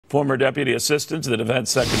former Deputy Assistant to the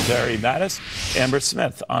Defense Secretary Mattis, Amber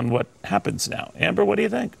Smith, on what happens now. Amber, what do you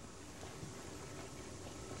think?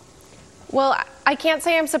 Well, I can't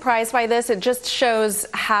say I'm surprised by this. It just shows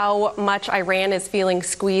how much Iran is feeling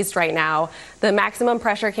squeezed right now. The maximum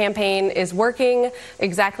pressure campaign is working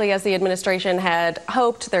exactly as the administration had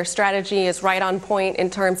hoped. Their strategy is right on point in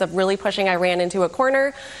terms of really pushing Iran into a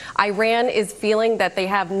corner. Iran is feeling that they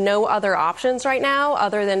have no other options right now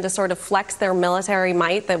other than to sort of flex their military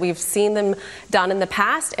might that we've seen them done in the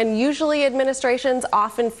past. And usually administrations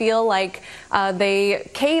often feel like they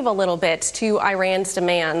cave a little bit to Iran's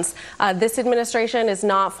demands. This administration is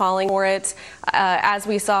not falling for it. As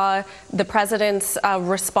we saw, the president's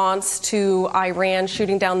response to Iran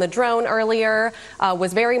shooting down the drone earlier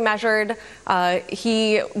was very measured.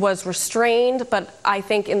 He was restrained, but I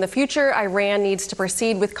think in the future, Iran needs to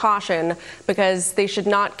proceed with caution because they should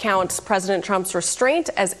not count President Trump's restraint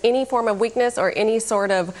as any form of weakness or any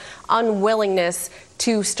sort of unwillingness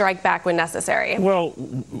to strike back when necessary. Well,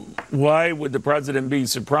 why would the president be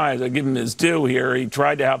surprised? I give him his due here. He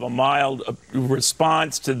tried to have a mild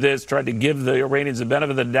response to this, tried to give the Iranians the benefit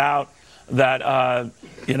of the doubt that, on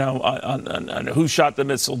who shot the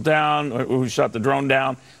missile down or who shot the drone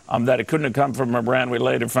down, that it couldn't have come from Iran. We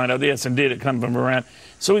later find out, yes, indeed, it come from Iran.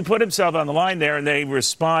 So he put himself on the line there, and they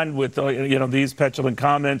respond with, these petulant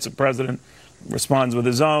comments. The president responds with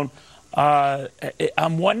his own.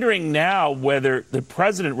 I'm wondering now whether the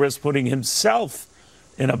president risks putting himself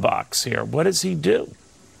in a box here. What does he do?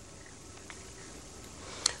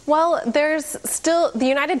 Well, the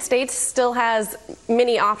United States still has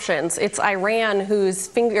many options. It's Iran whose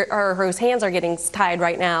hands are getting tied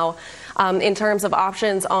right now. In terms of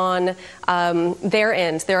options on their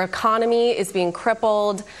end. Their economy is being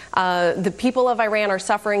crippled. The people of Iran are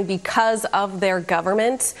suffering because of their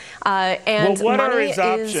government. And what are money his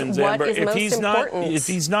options, is what Amber? is most important. If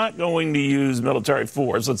he's not going to use military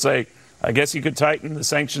force, let's say, I guess you could tighten the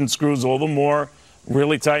sanction screws all the more,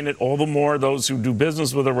 really tighten it all the more, those who do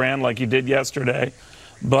business with Iran like you did yesterday.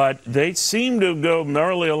 But they seem to go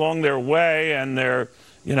merrily along their way, and they're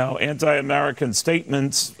anti-American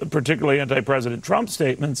statements, particularly anti-President Trump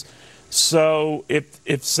statements. So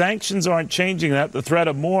if sanctions aren't changing that, the threat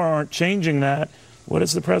of more aren't changing that, what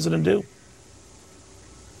does the president do?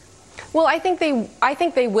 Well, I think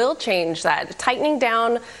they will change that. Tightening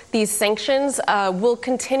down these sanctions will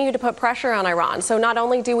continue to put pressure on Iran. So not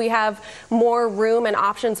only do we have more room and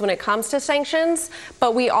options when it comes to sanctions,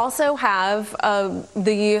 but we also have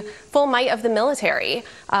the full might of the military.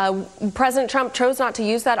 President Trump chose not to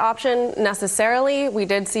use that option necessarily. We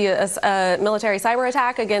did see a military cyber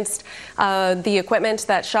attack against the equipment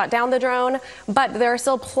that shot down the drone, but there are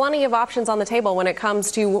still plenty of options on the table when it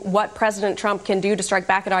comes to what President Trump can do to strike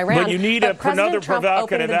back at Iran. But you need another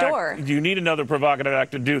provocative act. You need another provocative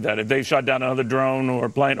act to do that. If they shot down another drone or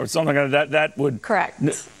plane or something like that, that would... Correct.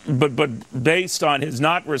 But based on his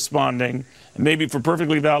not responding, maybe for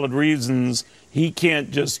perfectly valid reasons, he can't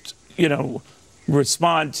just,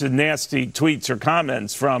 respond to nasty tweets or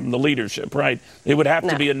comments from the leadership, right? It would have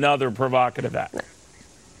to be another provocative act. No.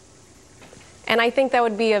 And I think that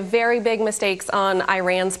would be a very big mistake on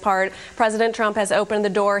Iran's part. President Trump has opened the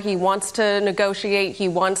door. He wants to negotiate. He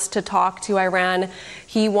wants to talk to Iran.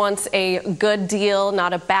 He wants a good deal,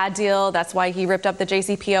 not a bad deal. That's why he ripped up the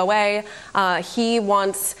JCPOA. He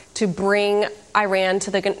wants to bring Iran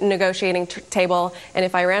to the negotiating table. And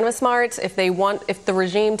if Iran was smart, if the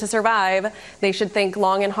regime to survive, they should think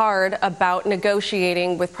long and hard about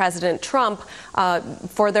negotiating with President Trump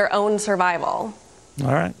for their own survival.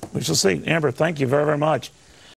 All right. We shall see. Amber, thank you very, very much.